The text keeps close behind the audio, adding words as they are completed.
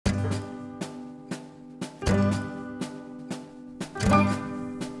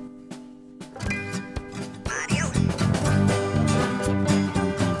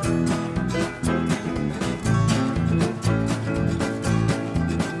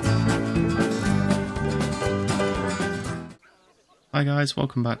Hi guys,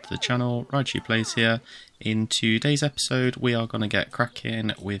 welcome back to the channel, ZSHPlays here. In today's episode we are going to get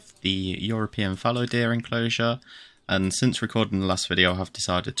cracking with the European fallow deer enclosure, and since recording the last video I have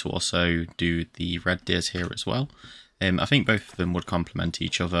decided to also do the red deers here as well. I think both of them would complement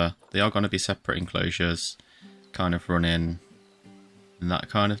each other. They are going to be separate enclosures, kind of running in that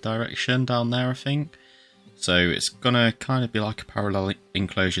kind of direction down there I think. So it's going to kind of be like a parallel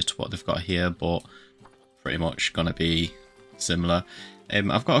enclosure to what they've got here, but pretty much going to be similar.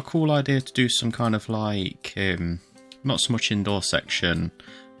 I've got a cool idea to do some kind of like, not so much indoor section,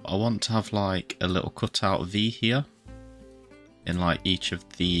 but I want to have like a little cutout V here in like each of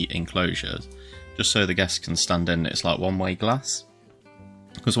the enclosures, just so the guests can stand in. It's like one-way glass,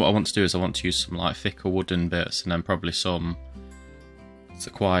 because what I want to do is I want to use some like thicker wooden bits and then probably some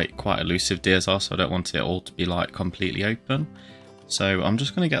quite elusive deers are, so I don't want it all to be like completely open. So I'm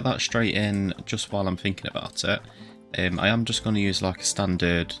just going to get that straight in just while I'm thinking about it. I am just going to use like a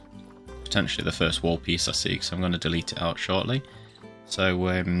standard, potentially the first wall piece I see, because I'm going to delete it out shortly. So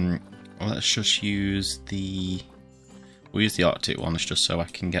let's just use we'll use the Arctic ones just so I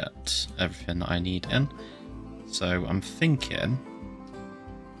can get everything that I need in. So I'm thinking,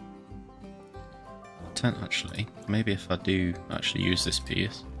 actually, maybe if I do actually use this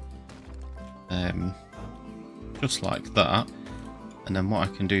piece, just like that, and then what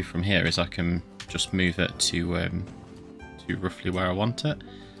I can do from here is I can just move it to roughly where I want it.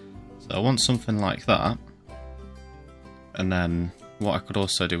 So I want something like that, and then what I could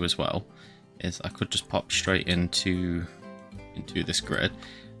also do as well is I could just pop straight into this grid,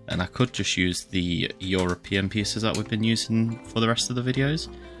 and I could just use the European pieces that we've been using for the rest of the videos.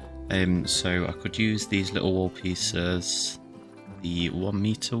 So I could use these little wall pieces, the 1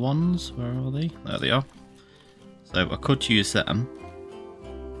 meter ones. Where are they? There they are. So I could use them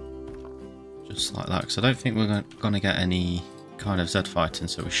just like that, because I don't think we're going to get any kind of Z fighting,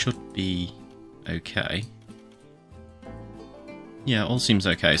 so we should be okay. Yeah, all seems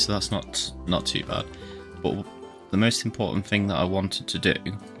okay, so that's not too bad. But the most important thing that I wanted to do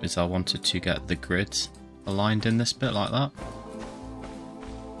is I wanted to get the grids aligned in this bit like that.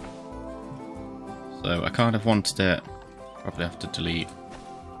 So I kind of wanted it, probably have to delete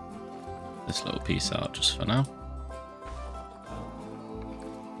this little piece out just for now.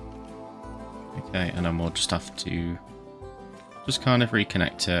 Okay, and then we'll just have to just kind of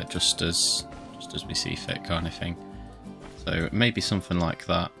reconnect it just as we see fit, kind of thing. So maybe something like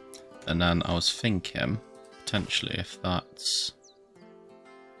that. And then I was thinking potentially if that's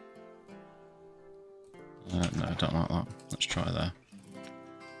no, I don't like that. Let's try there.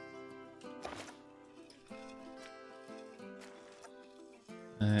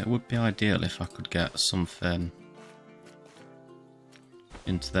 It would be ideal if I could get something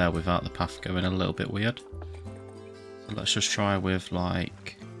into there without the path going a little bit weird. So let's just try with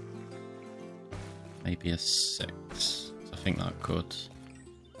like maybe a 6. I think that could.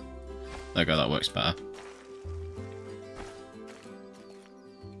 There we go, that works better.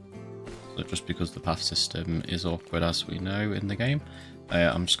 So just because the path system is awkward, as we know in the game,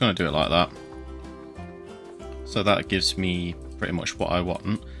 I'm just going to do it like that. So that gives me pretty much what I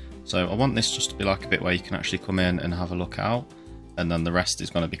want. So I want this just to be like a bit where you can actually come in and have a look out, and then the rest is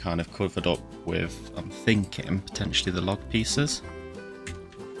going to be kind of covered up with, I'm thinking, potentially the log pieces.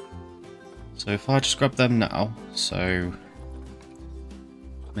 So if I just grab them now, so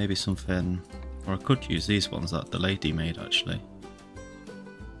maybe something, or I could use these ones that the lady made actually.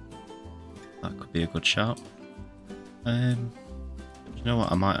 That could be a good shout. You know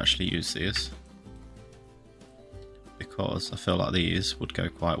what, I might actually use these, because I feel like these would go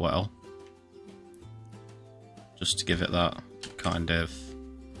quite well, just to give it that kind of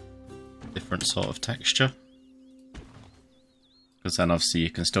different sort of texture, because then obviously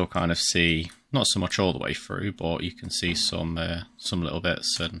you can still kind of see, not so much all the way through, but you can see some little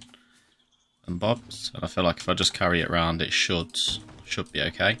bits and bobs, and I feel like if I just carry it around it should be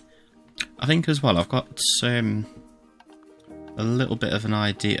okay. I think as well I've got a little bit of an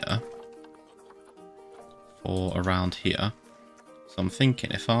idea for around here, so I'm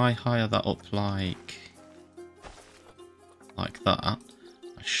thinking if I hire that up like that,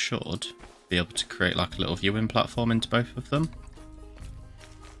 I should be able to create like a little viewing platform into both of them,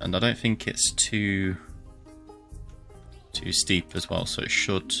 and I don't think it's too steep as well, so it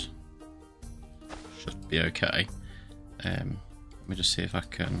should be okay. Let me just see if I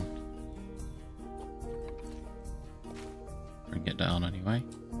can bring it down anyway.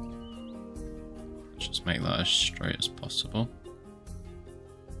 Let's just make that as straight as possible.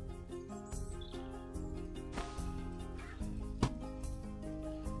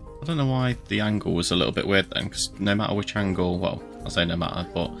 I don't know why the angle was a little bit weird then, because no matter which angle, well, I'll say no matter,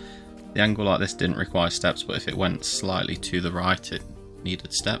 but the angle like this didn't require steps, but if it went slightly to the right it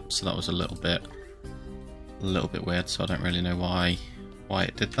needed steps, so that was a little bit weird, so I don't really know why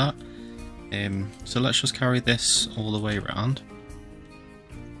it did that. So let's just carry this all the way around.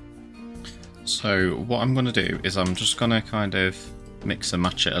 So what I'm going to do is I'm just going to kind of mix and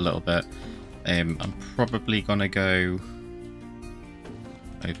match it a little bit. I'm probably going to go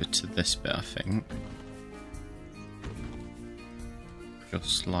over to this bit, I think.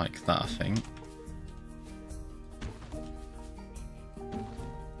 Just like that, I think.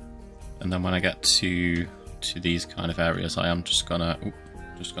 And then when I get to these kind of areas, I am just gonna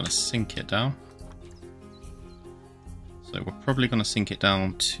sink it down. So we're probably gonna sink it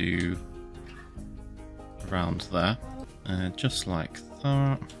down to around there, just like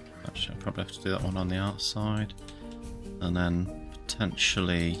that. Actually, I'll probably have to do that one on the outside, and then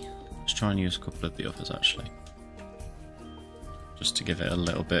potentially let's try and use a couple of the others actually, just to give it a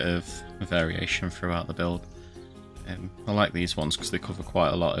little bit of variation throughout the build. I like these ones because they cover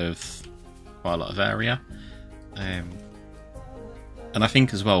quite a lot of area, and I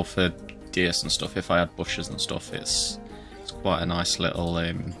think as well for deers and stuff, if I add bushes and stuff, it's quite a nice little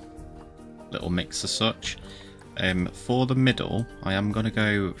mix as such. For the middle, I am going to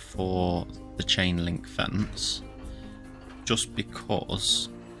go for the chain link fence, just because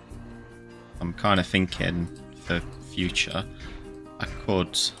I'm kind of thinking for future I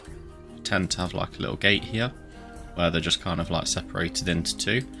could tend to have like a little gate here where they're just kind of like separated into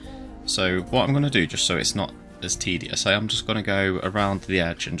two. So what I'm going to do, just so it's not as tedious, I am just going to go around the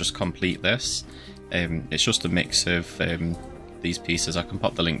edge and just complete this. It's just a mix of these pieces. I can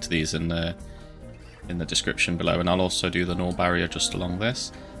pop the link to these in the description below, and I'll also do the null barrier just along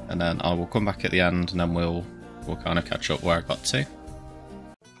this, and then I will come back at the end and then we'll kind of catch up where I got to.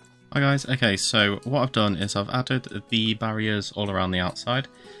 Hi guys, okay, so what I've done is I've added the barriers all around the outside.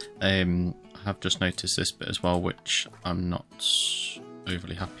 I have just noticed this bit as well, which I'm not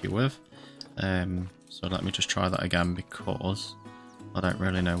overly happy with. So let me just try that again, because I don't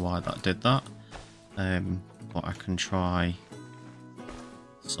really know why that did that. But I can try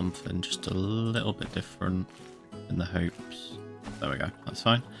something just a little bit different in the hopes. There we go, that's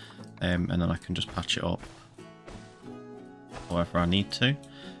fine. And then I can just patch it up however I need to.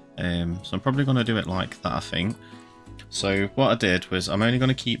 So I'm probably going to do it like that, I think. So what I did was I'm only going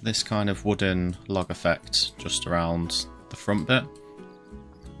to keep this kind of wooden log effect just around the front bit,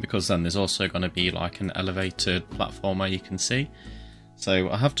 because then there's also going to be like an elevated platform where you can see. So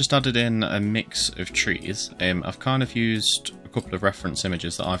I have just added in a mix of trees. I've kind of used a couple of reference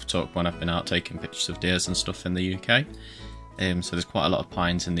images that I've took when I've been out taking pictures of deers and stuff in the UK. So there's quite a lot of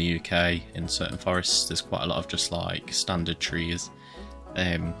pines in the UK. In certain forests there's quite a lot of just like standard trees.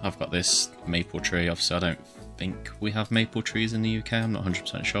 I've got this maple tree. Obviously I don't think we have maple trees in the UK, I'm not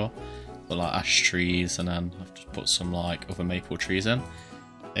 100% sure, but like ash trees, and then I've just put some like other maple trees in.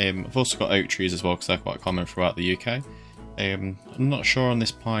 I've also got oak trees as well, because they're quite common throughout the UK. I'm not sure on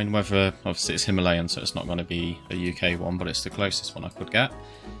this pine whether, obviously it's Himalayan, so it's not going to be a UK one, but it's the closest one I could get.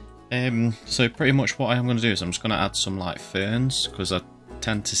 So pretty much what I am going to do is I'm just going to add some like ferns, because I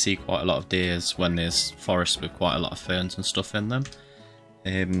tend to see quite a lot of deers when there's forests with quite a lot of ferns and stuff in them.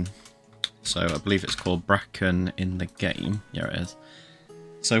 So I believe it's called bracken in the game. Yeah, it is.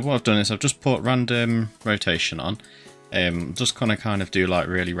 So what I've done is I've just put random rotation on. Just gonna kind of do like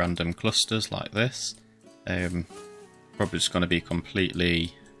really random clusters like this. Probably just going to be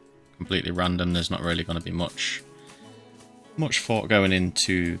completely random. There's not really going to be much thought going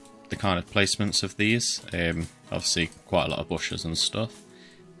into the kind of placements of these. Obviously quite a lot of bushes and stuff.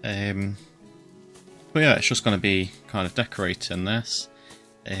 But yeah, it's just going to be kind of decorating this.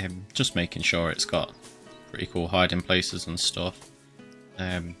 Just making sure it's got pretty cool hiding places and stuff.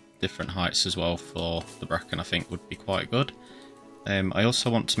 Different heights as well for the bracken I think would be quite good. I also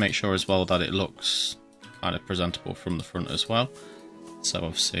want to make sure as well that it looks kind of presentable from the front as well. So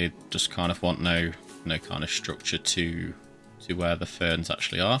obviously just kind of want no kind of structure to where the ferns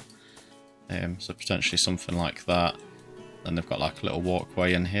actually are. So potentially something like that. Then they've got like a little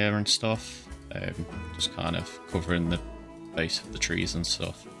walkway in here and stuff. Just kind of covering the base of the trees and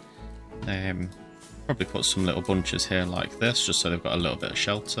stuff. Probably put some little bunches here like this, just so they've got a little bit of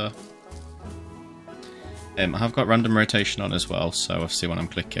shelter. I have got random rotation on as well, so obviously when I'm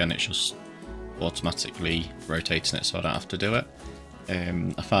clicking it's just automatically rotating it, so I don't have to do it.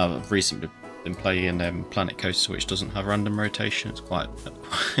 I've recently been playing Planet Coaster, which doesn't have random rotation.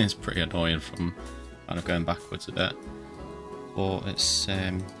 It's pretty annoying from kind of going backwards a bit, but it's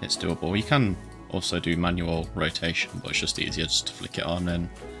doable. You can also do manual rotation, but it's just easier just to flick it on and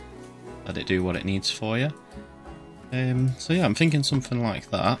let it do what it needs for you. So yeah, I'm thinking something like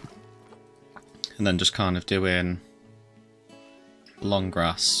that, and then just kind of doing long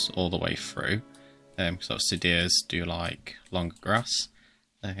grass all the way through, because obviously deers do like longer grass.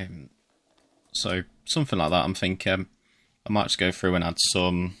 So something like that. I'm thinking I might just go through and add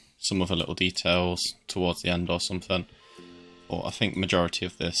some other little details towards the end or something. But I think majority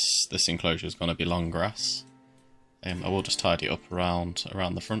of this enclosure is going to be long grass. I will just tidy it up around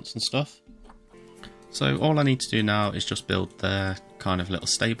the fronts and stuff. So all I need to do now is just build the kind of little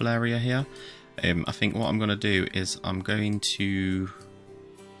stable area here. I think what I'm going to do is I'm going to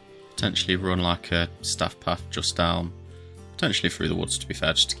potentially run like a staff path just down, potentially through the woods to be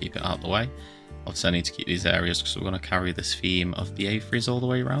fair, just to keep it out of the way. Obviously I need to keep these areas because we're going to carry this theme of the aviaries all the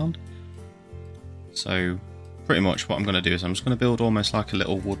way around. So pretty much what I'm going to do is I'm just going to build almost like a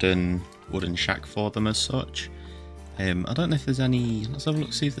little wooden shack for them as such. I don't know if there's any, let's have a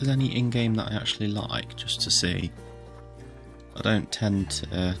look, see if there's any in-game that I actually like, just to see. I don't tend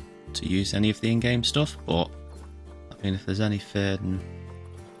to use any of the in-game stuff, but I mean if there's anything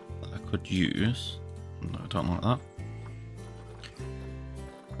that I could use, no, I don't like that.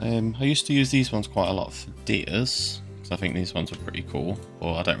 I used to use these ones quite a lot for deers, because I think these ones are pretty cool,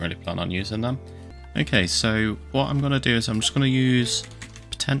 but I don't really plan on using them. Okay, so what I'm going to do is I'm just going to use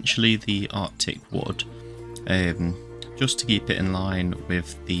potentially the Arctic wood, just to keep it in line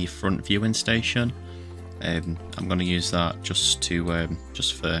with the front viewing station. I'm going to use that just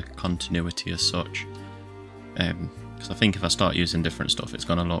for continuity as such, because I think if I start using different stuff it's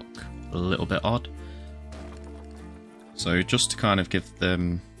going to look a little bit odd. So just to kind of give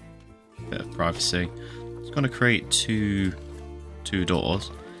them a bit of privacy, I'm going to create two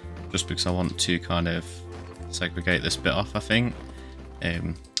doors, just because I want to kind of segregate this bit off, I think.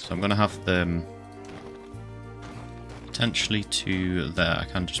 So I'm going to have them potentially to there. I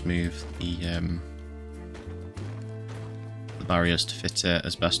can just move the barriers to fit it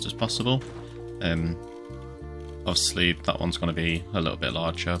as best as possible. Obviously that one's going to be a little bit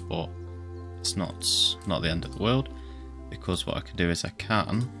larger, but it's not the end of the world, because what I can do is I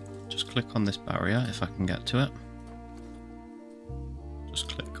can just click on this barrier if I can get to it. Just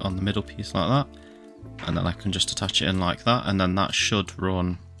click on the middle piece like that, and then I can just attach it in like that, and then that should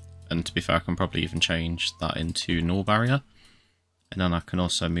run. And to be fair, I can probably even change that into null barrier, and then I can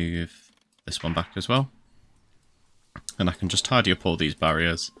also move this one back as well, and I can just tidy up all these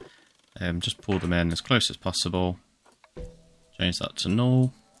barriers, just pull them in as close as possible, change that to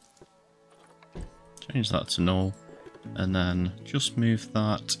null, change that to null, and then just move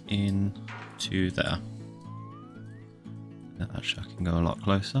that in to there. Actually I can go a lot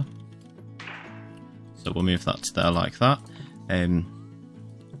closer, so we'll move that to there like that.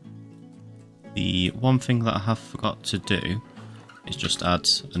 The one thing that I have forgot to do is just add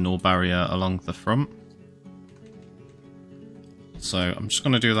a null barrier along the front. So I'm just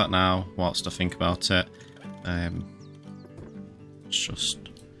going to do that now whilst I think about it. Just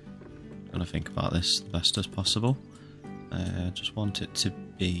going to think about this the best as possible. Just want it to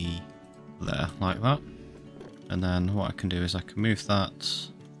be there like that. And then what I can do is I can move that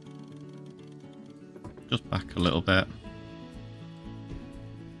just back a little bit.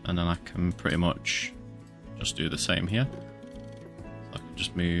 And then I can pretty much just do the same here. So I can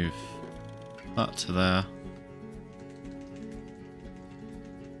just move that to there.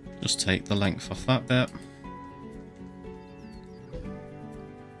 Just take the length off that bit.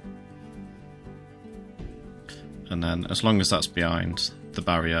 And then as long as that's behind the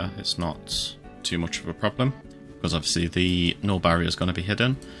barrier, it's not too much of a problem, because obviously the null barrier is going to be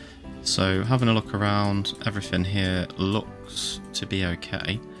hidden. So having a look around, everything here looks to be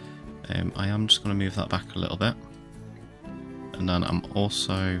okay. I am just going to move that back a little bit, and then I'm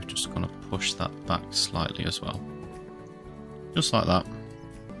also just going to push that back slightly as well, just like that.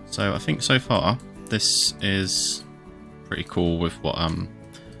 So I think so far this is pretty cool with what I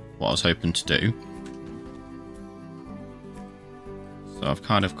was hoping to do. So I've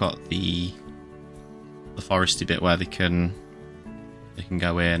kind of got the foresty bit where they can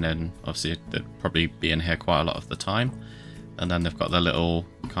go in, and obviously they'd probably be in here quite a lot of the time. And then they've got their little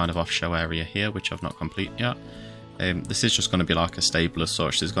kind of off-show area here, which I've not completed yet. This is just going to be like a stable as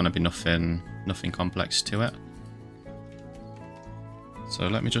such. There's going to be nothing complex to it. So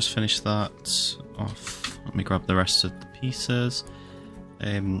let me just finish that off. Let me grab the rest of the pieces. I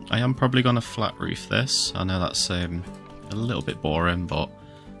am probably going to flat roof this. I know that's a little bit boring, but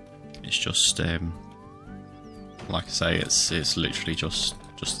it's just like I say, it's literally just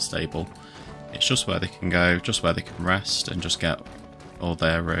a stable. It's just where they can go, just where they can rest, and just get all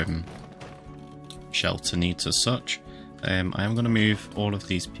their shelter needs as such. I am going to move all of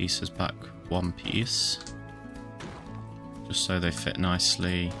these pieces back one piece. just so they fit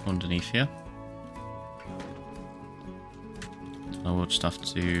nicely underneath here. And I will just have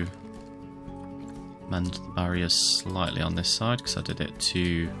to mend the barriers slightly on this side because I did it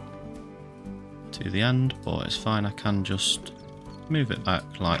to the end, but it's fine. I can just move it back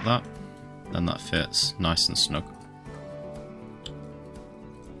like that, then that fits nice and snug.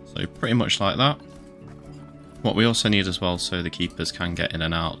 So pretty much like that. What we also need as well, so the keepers can get in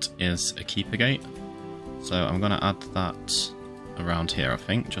and out, is a keeper gate. So I'm going to add that around here, I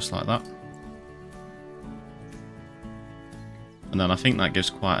think, just like that. And then I think that gives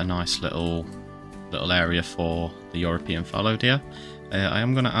quite a nice little area for the European Fallow Deer. I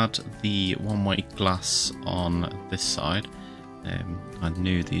am going to add the one-way glass on this side. I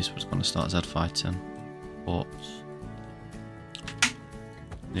knew these was going to start Z fighting, but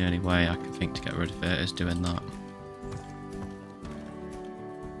the only way I can think to get rid of it is doing that.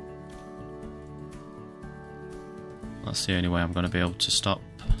 That's the only way I'm going to be able to stop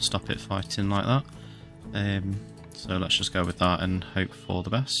it fighting like that. So let's just go with that and hope for the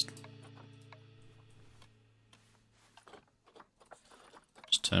best.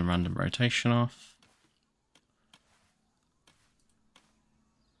 Just turn random rotation off.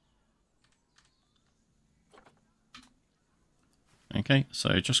 Okay,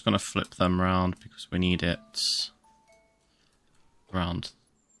 so just going to flip them around because we need it around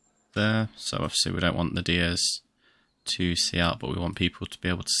there. So obviously we don't want the deers to see out, but we want people to be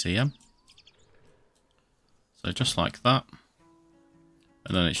able to see them. So just like that.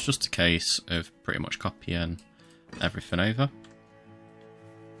 And then it's just a case of pretty much copying everything over.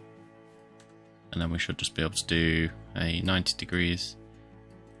 And then we should just be able to do a 90 degrees.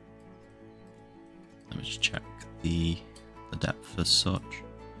 Let me just check the depth as such.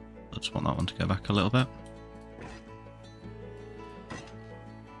 I just want that one to go back a little bit.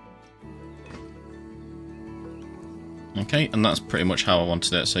 Okay, and that's pretty much how I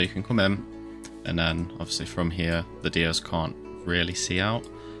wanted it. So you can come in, and then obviously from here the deers can't really see out.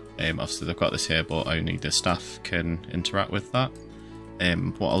 Obviously they've got this here, but only the staff can interact with that.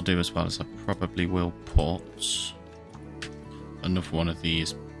 What I'll do as well is I probably will put another one of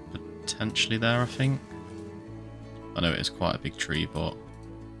these potentially there, I think. I know it is quite a big tree, but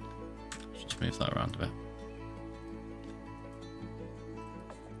let's just move that around a bit.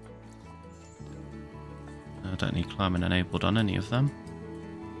 I don't need climbing enabled on any of them.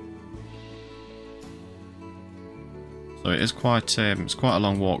 So it is quite it's quite a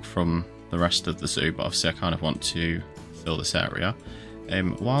long walk from the rest of the zoo, but obviously I kind of want to fill this area.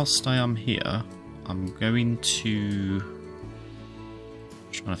 Whilst I am here, I'm going to...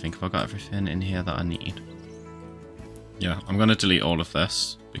 I'm trying to think if I've got everything in here that I need. Yeah, I'm going to delete all of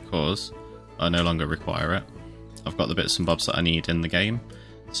this because I no longer require it. I've got the bits and bobs that I need in the game,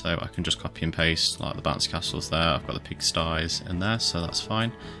 so I can just copy and paste, like the bouncy castles there. I've got the pigsties in there, so that's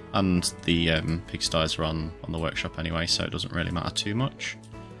fine. And the pigsties are on the workshop anyway, so it doesn't really matter too much.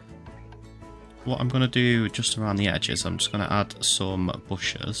 What I'm going to do just around the edges, I'm just going to add some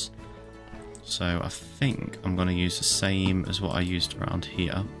bushes. So I think I'm going to use the same as what I used around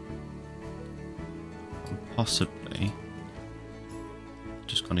here. And possibly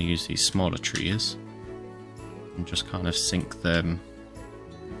just going to use these smaller trees and just kind of sink them,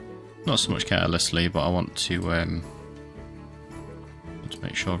 not so much carelessly, but I want to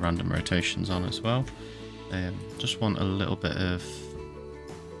make sure random rotation's on as well. Just want a little bit of...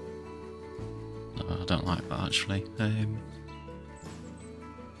 I don't like that actually.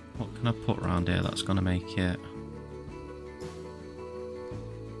 What can I put around here that's going to make it...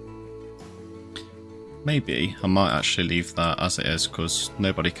 Maybe I might actually leave that as it is, because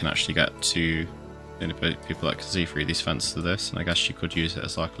nobody can actually get to... The only people that can see through these fences are this, and I guess you could use it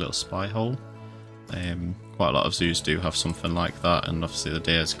as like a little spy hole. Quite a lot of zoos do have something like that, and obviously the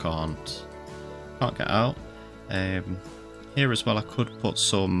deers can't get out. Here as well I could put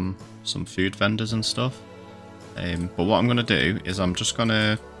some food vendors and stuff, but what I'm going to do is I'm just going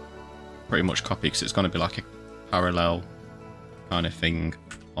to pretty much copy, because it's going to be like a parallel kind of thing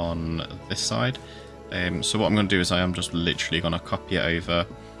on this side. So what I'm going to do is I am just literally going to copy it over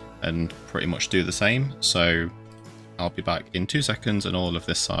and pretty much do the same. So I'll be back in 2 seconds and all of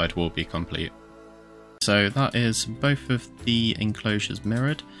this side will be complete. So that is both of the enclosures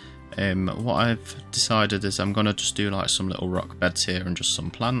mirrored. What I've decided is I'm going to just do like some little rock beds here and just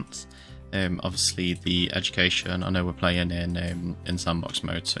some plants. Obviously the education, I know we're playing in sandbox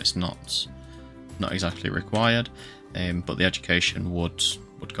mode, so it's not exactly required, but the education would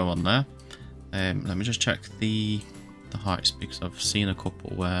go on there. Let me just check the heights, because I've seen a couple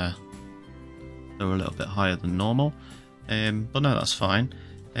where they were a little bit higher than normal, but no, that's fine.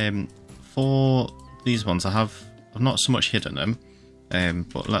 For these ones I have I've not so much hidden them,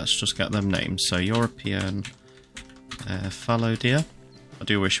 but let's just get them names. So European Fallow Deer. I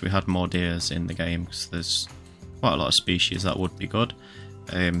do wish we had more deers in the game because there's quite a lot of species that would be good.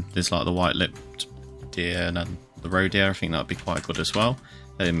 There's like the white-lipped deer and then the roe deer. I think that would be quite good as well.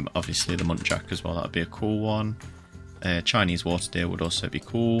 Obviously the muntjac as well, that would be a cool one. Chinese water deer would also be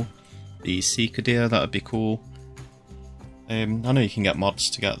cool. The seeker deer, that would be cool. I know you can get mods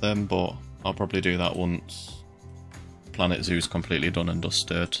to get them, but I'll probably do that once Planet Zoo's completely done and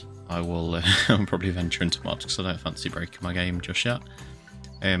dusted. I will I'll probably venture into mods because I don't fancy breaking my game just yet.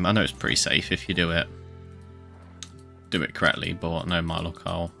 I know it's pretty safe if you do it correctly, but no matter luck,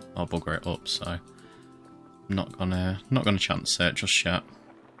 I'll bugger it up. So I'm not gonna chance it just yet.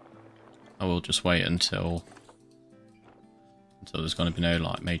 I will just wait until there's going to be no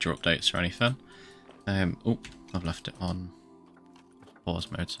like major updates or anything. Oh, I've left it on pause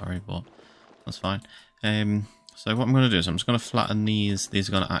mode, sorry, but that's fine. So what I'm going to do is I'm just going to flatten these. These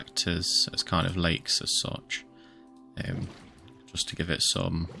are going to act as kind of lakes as such, just to give it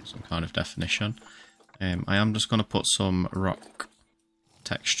some kind of definition. I am just going to put some rock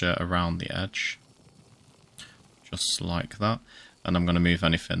texture around the edge, just like that, and I'm going to move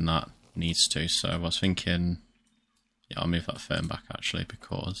anything that needs to. So I was thinking, yeah, I'll move that fern back actually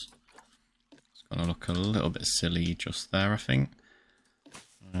because it's going to look a little bit silly just there, I think.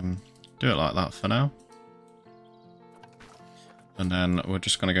 Do it like that for now. And then we're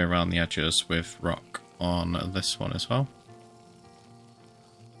just going to go around the edges with rock on this one as well.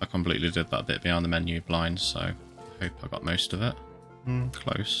 I completely did that bit behind the menu blind, so I hope I got most of it.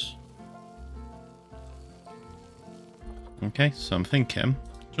 Close. Okay, so I'm thinking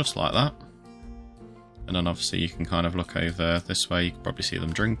just like that. And then obviously you can kind of look over this way, you can probably see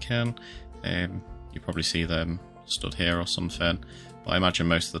them drinking. You probably see them stood here or something. But I imagine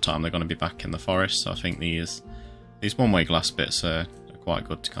most of the time they're going to be back in the forest, so I think these one-way glass bits are quite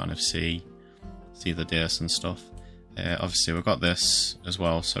good to kind of see the deer and stuff. Obviously we've got this as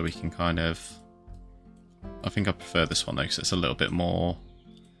well, so we can kind of... I think I prefer this one though, because it's a little bit more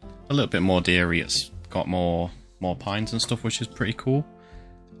deery. It's got more pines and stuff, which is pretty cool.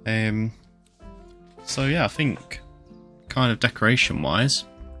 So yeah, I think kind of decoration-wise,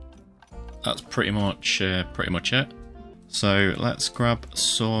 that's pretty much it. So let's grab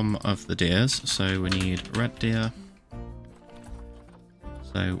some of the deers. So we need red deer.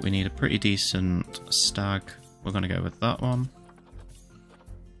 So we need a pretty decent stag. We're going to go with that one.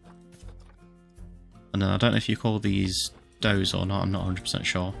 And then I don't know if you call these does or not, I'm not 100%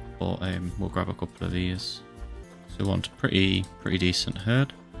 sure. But we'll grab a couple of these. So we want a pretty decent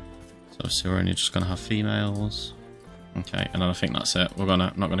herd. So obviously we're only just going to have females. Okay, and then I think that's it. We're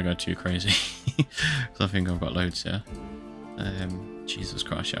not going to go too crazy. Because I think I've got loads here. Jesus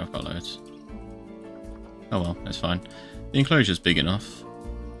Christ, yeah, I've got loads. Oh well, it's fine. The enclosure's big enough.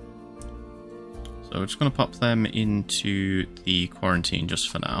 So we're just going to pop them into the quarantine just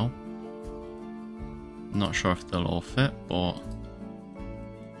for now. Not sure if they'll all fit, but...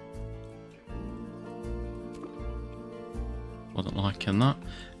 wasn't liking that.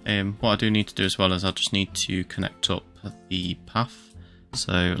 What I do need to do as well is I just need to connect up the path.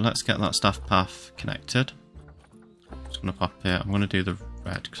 So let's get that staff path connected. Just going to pop it. I'm going to do the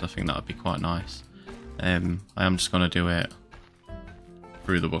red because I think that would be quite nice. I am just going to do it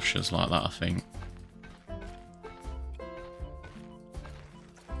through the bushes like that, I think.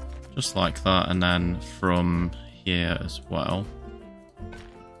 Just like that, and then from here as well.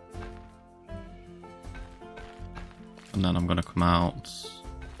 And then I'm going to come out,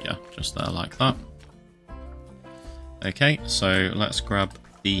 yeah, just there like that. Okay, so let's grab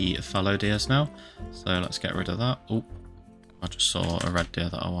the fallow deers now. So let's get rid of that. Oh, I just saw a red deer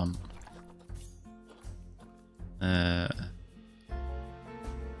that I want.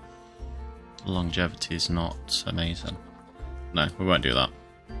 Longevity is not amazing. No, we won't do that.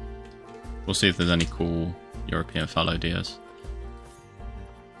 We'll see if there's any cool European fallow deers.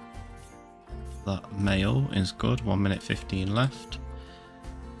 That male is good, 1 minute 15 left.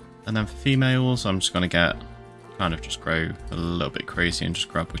 And then for females, I'm just going to just grow a little bit crazy and just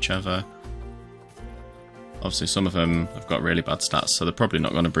grab whichever. Obviously some of them have got really bad stats, so they're probably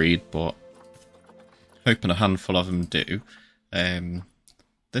not going to breed, but hoping a handful of them do.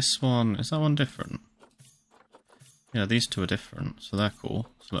 This one, is that one different? Yeah, these two are different, so they're cool.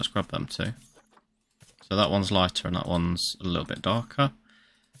 So let's grab them too. So that one's lighter and that one's a little bit darker.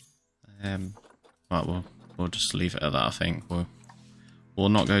 Right, we'll just leave it at that, I think. We'll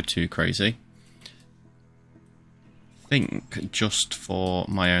not go too crazy. I think just for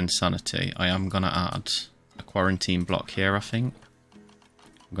my own sanity, I am going to add a quarantine block here, I think.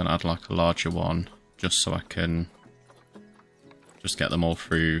 I'm going to add like a larger one, just so I can just get them all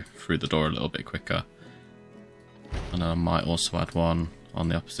through the door a little bit quicker. And I might also add one on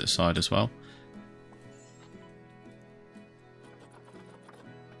the opposite side as well.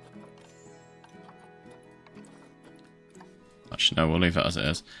 Actually, no, we'll leave it as it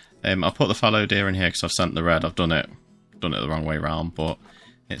is. I'll put the fallow deer in here because I've sent the red. I've done it the wrong way around, but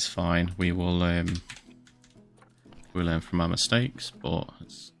it's fine. We will we'll learn from our mistakes, but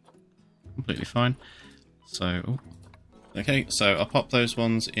it's completely fine. So, okay, so I'll pop those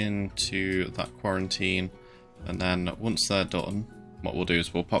ones into that quarantine, and then once they're done, what we'll do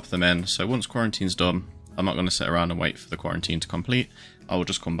is we'll pop them in. So once quarantine's done, I'm not going to sit around and wait for the quarantine to complete. I will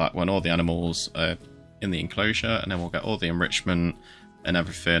just come back when all the animals are in the enclosure, and then we'll get all the enrichment and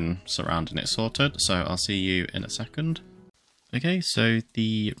everything surrounding it sorted. So I'll see you in a second. Okay, so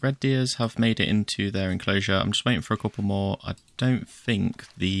the red deers have made it into their enclosure. I'm just waiting for a couple more. I don't think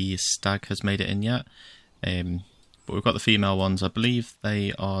the stag has made it in yet, but we've got the female ones. I believe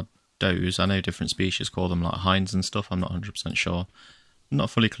they are does. I know different species call them like hinds and stuff. I'm not 100% sure. I'm not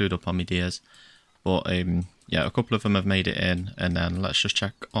fully clued up on my deers, but yeah, a couple of them have made it in. And then let's just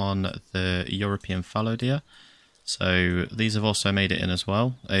check on the European fallow deer. So these have also made it in as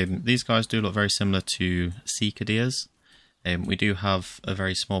well. These guys do look very similar to seeker deers. We do have a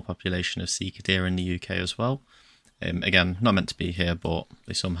very small population of seeker deer in the UK as well. Again, not meant to be here, but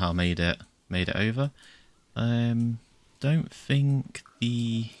they somehow made it over. Don't think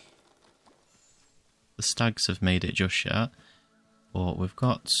the stags have made it just yet, but we've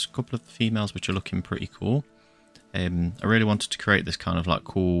got a couple of females which are looking pretty cool. I really wanted to create this kind of like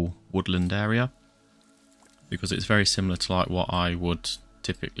cool woodland area because it's very similar to like what I would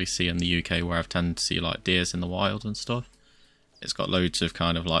typically see in the UK, where I've tended to see like deers in the wild and stuff. It's got loads of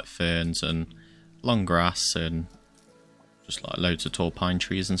kind of like ferns and long grass and just like loads of tall pine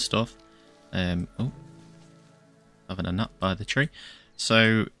trees and stuff. Oh, having a nap by the tree.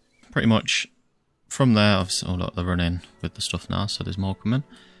 So pretty much from there, obviously, oh look, they're running with the stuff now, so there's more coming.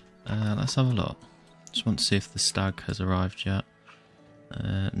 Let's have a look. Just want to see if the stag has arrived yet.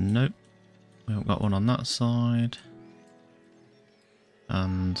 Nope, we haven't got one on that side.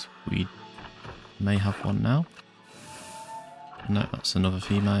 And we may have one now. No, that's another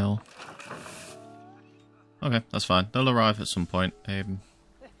female. Okay, that's fine. They'll arrive at some point. I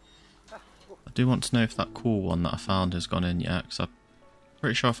do want to know if that cool one that I found has gone in yet, because I'm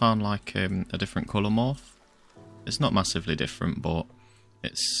pretty sure I found like a different colour morph. It's not massively different, but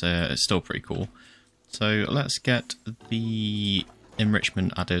it's still pretty cool. So let's get the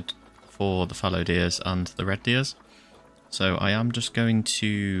enrichment added for the fallow deers and the red deers. So I am just going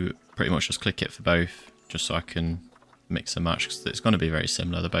to pretty much just click it for both, just so I can mix and match, because it's going to be very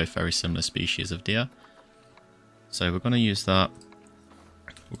similar. They're both very similar species of deer. So we're going to use that.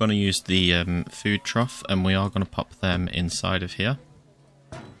 We're going to use the food trough, and we are going to pop them inside of here.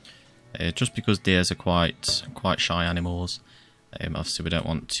 Just because deers are quite shy animals. Obviously we don't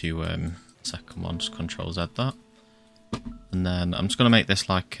want to, second one, just Control Z that. And then I'm just going to make this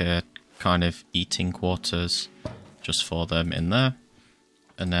like a kind of eating quarters just for them in there.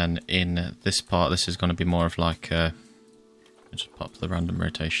 And then in this part, this is going to be more of like a, just pop the random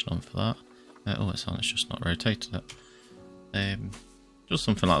rotation on for that. Oh, it's just not rotated it. Just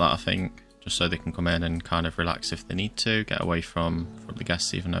something like that, I think, just so they can come in and kind of relax if they need to, get away from the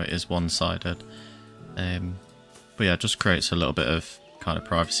guests, even though it is one-sided. But yeah, it just creates a little bit of kind of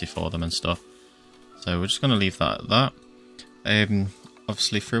privacy for them and stuff. So we're just going to leave that at that.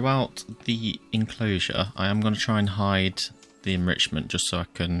 Obviously, throughout the enclosure, I am going to try and hide the enrichment just so I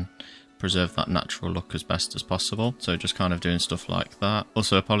can preserve that natural look as best as possible. So just kind of doing stuff like that.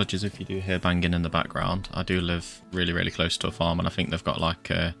 Also, apologies if you do hear banging in the background. I do live really, really close to a farm, and I think they've got like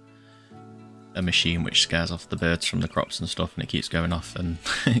a machine which scares off the birds from the crops and stuff, and it keeps going off and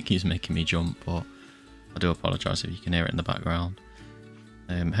it keeps making me jump, but I do apologise if you can hear it in the background.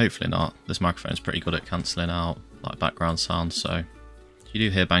 Hopefully not. This microphone's pretty good at cancelling out like background sounds, so if you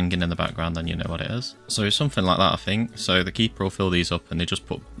do hear banging in the background, then you know what it is. So something like that, I think. So the keeper will fill these up, and they just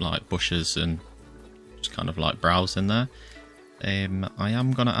put like bushes and just kind of like browse in there. I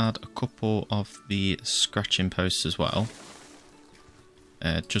am going to add a couple of the scratching posts as well,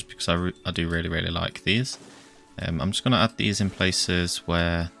 just because I do really, really like these. I'm just going to add these in places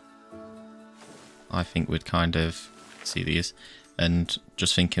where I think we'd kind of see these, and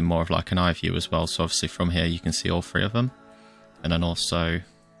just thinking more of like an eye view as well. So obviously from here you can see all three of them. And then also,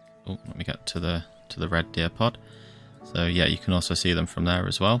 oh, let me get to the red deer pod. So yeah, you can also see them from there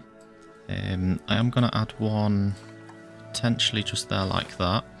as well. I am going to add one potentially just there like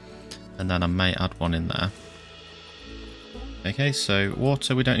that, and then I may add one in there. Okay, so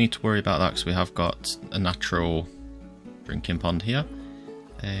water, we don't need to worry about that because we have got a natural drinking pond here.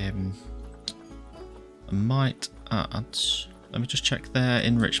 I might add, let me just check their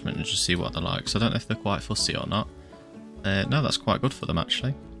enrichment and just see what they're like, so I don't know if they're quite fussy or not. No, that's quite good for them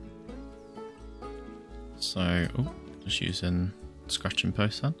actually. So, just using scratching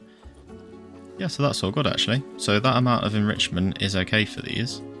post then. Yeah, so that's all good actually. So that amount of enrichment is okay for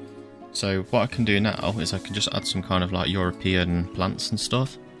these. So what I can do now is I can just add some kind of like European plants and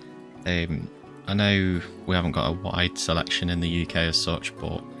stuff. I know we haven't got a wide selection in the UK as such,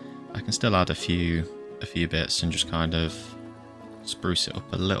 but I can still add a few bits and just kind of spruce it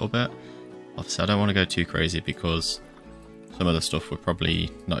up a little bit. Obviously I don't want to go too crazy because some of the stuff we're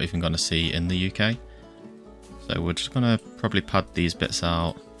probably not even going to see in the UK. So we're just going to probably pad these bits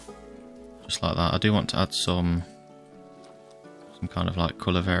out just like that. I do want to add some kind of like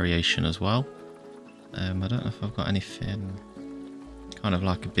colour variation as well. I don't know if I've got anything kind of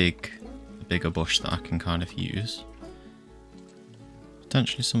like a bigger bush that I can kind of use.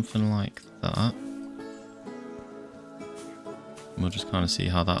 Potentially something like that. We'll just kind of see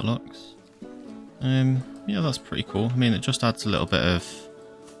how that looks. Yeah, that's pretty cool. I mean, it just adds a little bit of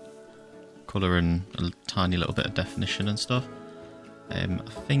colour and a tiny little bit of definition and stuff. I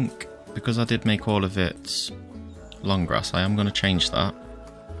think because I did make all of it long grass, I am going to change that.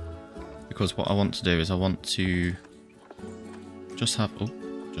 Because what I want to do is I want to just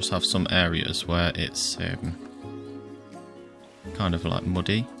have some areas where it's kind of like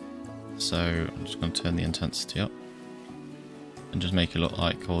muddy. So I'm just going to turn the intensity up and just make it look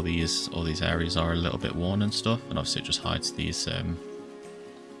like all these areas are a little bit worn and stuff, and obviously it just hides these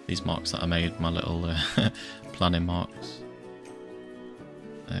marks that I made, my little planning marks.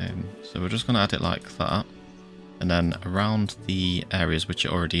 So we're just going to add it like that, and then around the areas which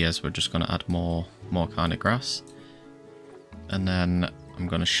it already is, we're just going to add more kind of grass, and then I'm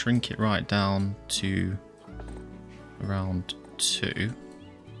going to shrink it right down to around 2.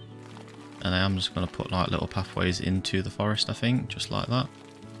 And I am just going to put like little pathways into the forest, I think, just like that.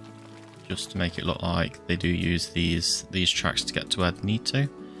 Just to make it look like they do use these tracks to get to where they need to.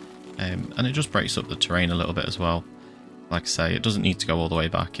 And it just breaks up the terrain a little bit as well. Like I say, it doesn't need to go all the way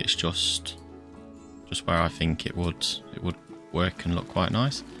back, it's just where I think it would work and look quite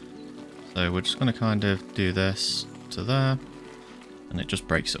nice. So we're just going to kind of do this to there. And it just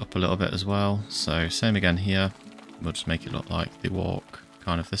breaks it up a little bit as well. So same again here. We'll just make it look like they walk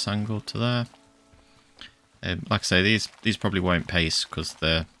kind of this angle to there. Like I say, these probably won't pace because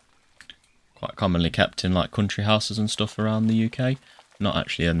they're quite commonly kept in like country houses and stuff around the UK. Not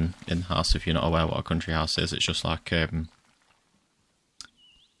actually in house, if you're not aware what a country house is. It's just like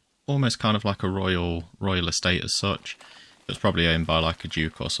almost kind of like a royal estate as such. It's probably owned by like a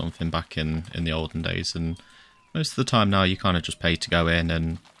duke or something back in the olden days, and most of the time now you kind of just pay to go in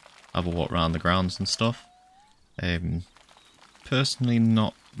and have a walk around the grounds and stuff. Personally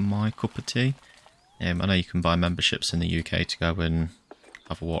not my cup of tea. I know you can buy memberships in the UK to go and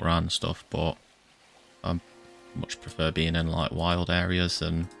have a walk around and stuff, but I much prefer being in like wild areas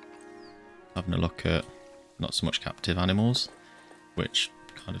and having a look at not so much captive animals, which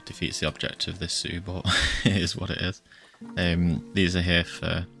kind of defeats the object of this zoo, but it is what it is. These are here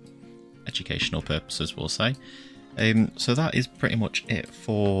for educational purposes, we'll say. So that is pretty much it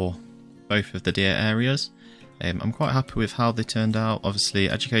for both of the deer areas. I'm quite happy with how they turned out. Obviously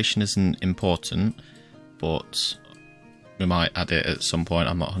education isn't important, but we might add it at some point,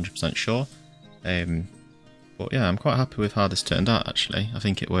 I'm not 100% sure. But yeah, I'm quite happy with how this turned out actually. I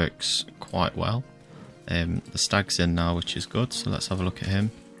think it works quite well. The stag's in now, which is good, so let's have a look at him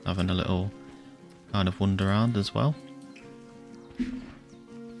having a little kind of wander around as well.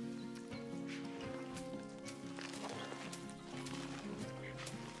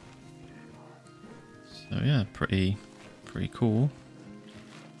 So yeah, pretty cool.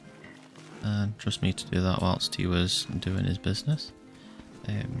 And trust me to do that whilst he was doing his business.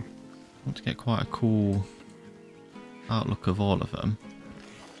 I want to get quite a cool outlook of all of them.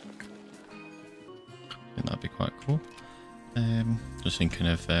 I think that'd be quite cool. Just thinking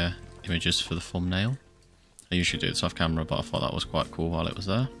of images for the thumbnail. I usually do it off camera, but I thought that was quite cool while it was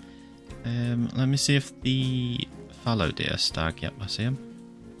there. Let me see if the fallow deer stag. Yep, I see him.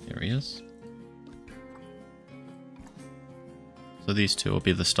 Here he is. So these two will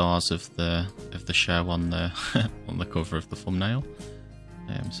be the stars of the show on the on the cover of the thumbnail.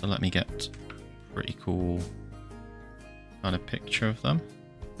 So let me get a pretty cool kind of picture of them.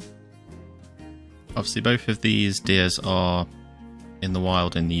 Obviously both of these deers are in the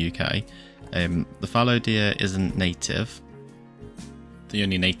wild in the UK. The fallow deer isn't native. The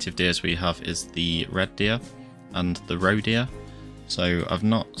only native deers we have is the red deer and the roe deer. So I've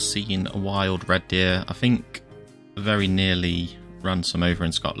not seen a wild red deer. I think very nearly ran some over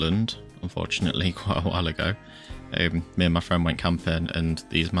in Scotland, unfortunately, quite a while ago. Me and my friend went camping and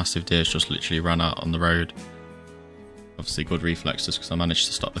these massive deers just literally ran out on the road. Obviously good reflexes because I managed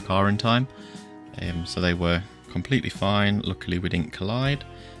to stop the car in time. So they were completely fine. Luckily we didn't collide.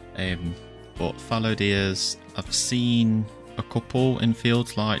 But fallow deers, I've seen a couple in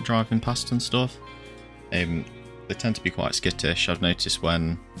fields like driving past and stuff. They tend to be quite skittish. I've noticed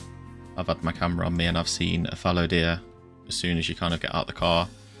when I've had my camera on me and I've seen a fallow deer, as soon as you kind of get out the car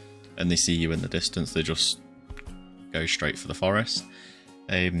and they see you in the distance, they just go straight for the forest.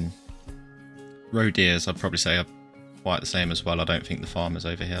 Roe deers, I'd probably say, are quite the same as well. I don't think the farmers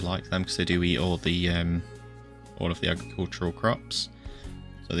over here like them because they do eat all of the agricultural crops,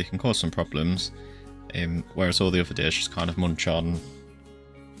 so they can cause some problems. Whereas all the other deer just kind of munch on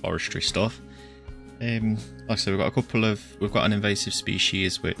forestry stuff. Like I said, we've got an invasive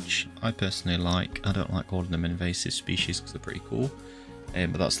species which I personally like. I don't like calling them invasive species because they're pretty cool.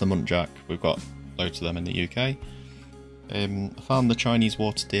 But that's the muntjac. We've got loads of them in the UK. I found the Chinese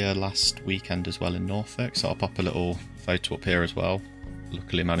water deer last weekend as well in Norfolk, so I'll pop a little photo up here as well.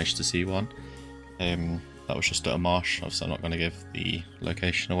 Luckily managed to see one. That was just at a marsh, obviously I'm not going to give the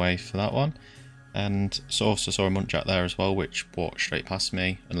location away for that one. And so also saw a muntjac there as well, which walked straight past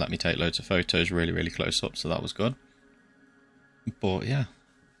me and let me take loads of photos really close up, so that was good. But yeah,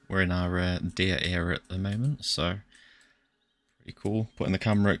 we're in our deer era at the moment, so pretty cool. Putting the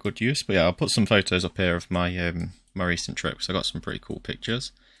camera at good use. But yeah, I'll put some photos up here of my my recent trip, because I got some pretty cool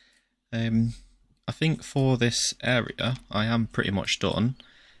pictures. I think for this area I am pretty much done.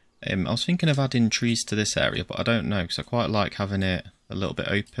 I was thinking of adding trees to this area, but I don't know, because I quite like having it a little bit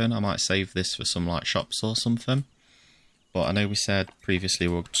open. I might save this for some like shops or something. But I know we said previously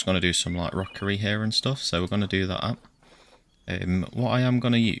we're just going to do some like rockery here and stuff, so we're going to do that. What I am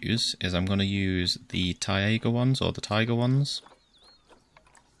going to use is I'm going to use the Tiger ones, or the Tiger ones.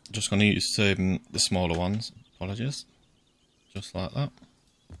 Just going to use the smaller ones, apologies, just like that.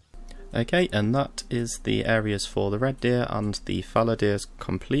 Okay, and that is the areas for the red deer and the fallow deers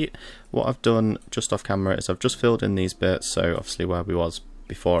complete. What I've done just off camera is I've just filled in these bits, so obviously where we was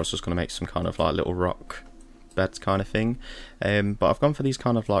before I was just going to make some kind of like little rock beds kind of thing. But I've gone for these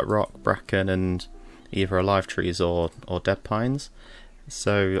kind of like rock, bracken and either alive trees or dead pines.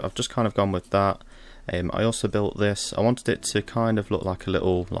 So I've just kind of gone with that. I also built this, I wanted it to kind of look like a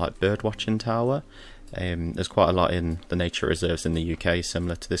little like bird watching tower. There's quite a lot in the nature reserves in the UK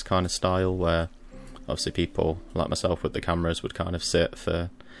similar to this kind of style, where obviously people like myself with the cameras would kind of sit for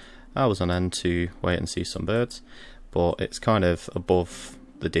hours on end to wait and see some birds, but it's kind of above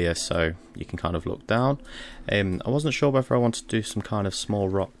the deer so you can kind of look down. I wasn't sure whether I wanted to do some kind of small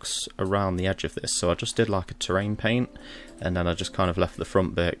rocks around the edge of this, so I just did like a terrain paint, and then I just kind of left the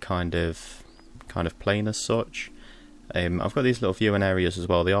front bit kind of plain as such. I've got these little viewing areas as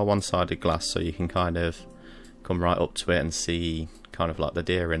well. They are one-sided glass, so you can kind of come right up to it and see kind of like the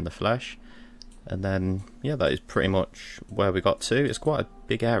deer in the flesh. And then yeah, that is pretty much where we got to. It's quite a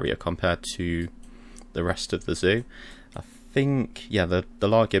big area compared to the rest of the zoo. I think yeah, the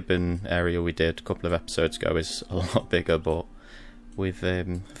Largibbon area we did a couple of episodes ago is a lot bigger, but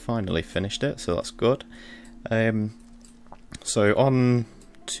we've finally finished it, so that's good. So on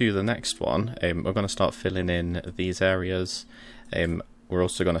to the next one, we're going to start filling in these areas. We're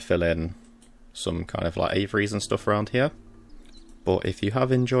also going to fill in some kind of like aviaries and stuff around here. But if you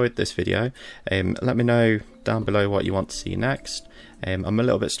have enjoyed this video, let me know down below what you want to see next. I'm a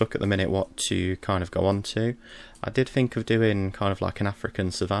little bit stuck at the minute what to kind of go on to. I did think of doing kind of like an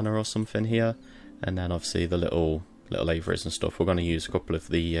African savanna or something here, and then obviously the little aviaries and stuff. We're going to use a couple of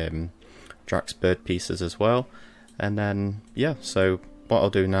the Drax bird pieces as well. And then yeah, so what I'll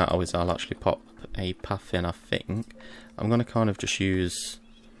do now is I'll actually pop a path in. I think I'm going to kind of just use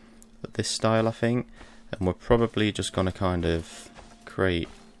this style, I think, and we're probably just going to kind of create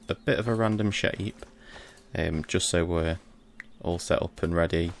a bit of a random shape, just so we're all set up and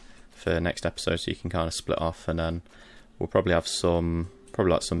ready for next episode, so you can kind of split off, and then we'll probably have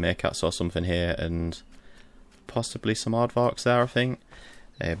probably like some meerkats or something here, and possibly some aardvarks there, I think,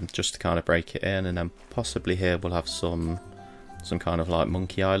 just to kind of break it in. And then possibly here we'll have some kind of like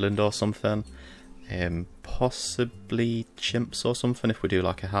monkey island or something, possibly chimps or something if we do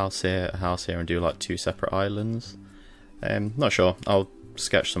like a house here and do like two separate islands. Not sure, I'll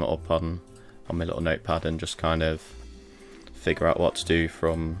sketch them up on my little notepad and just kind of figure out what to do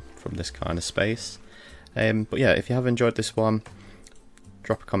from this kind of space. But yeah, if you have enjoyed this one,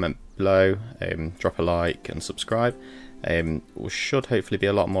 drop a comment below, drop a like and subscribe. We should hopefully be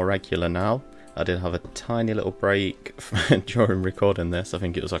a lot more regular now. I did have a tiny little break during recording this. I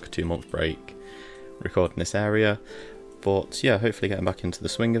think it was like a 2-month break recording this area. But yeah, hopefully getting back into the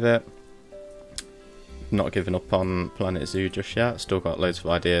swing of it. Not giving up on Planet Zoo just yet, still got loads of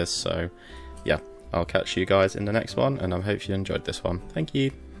ideas, so yeah, I'll catch you guys in the next one, and I hope you enjoyed this one. Thank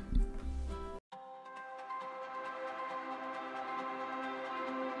you.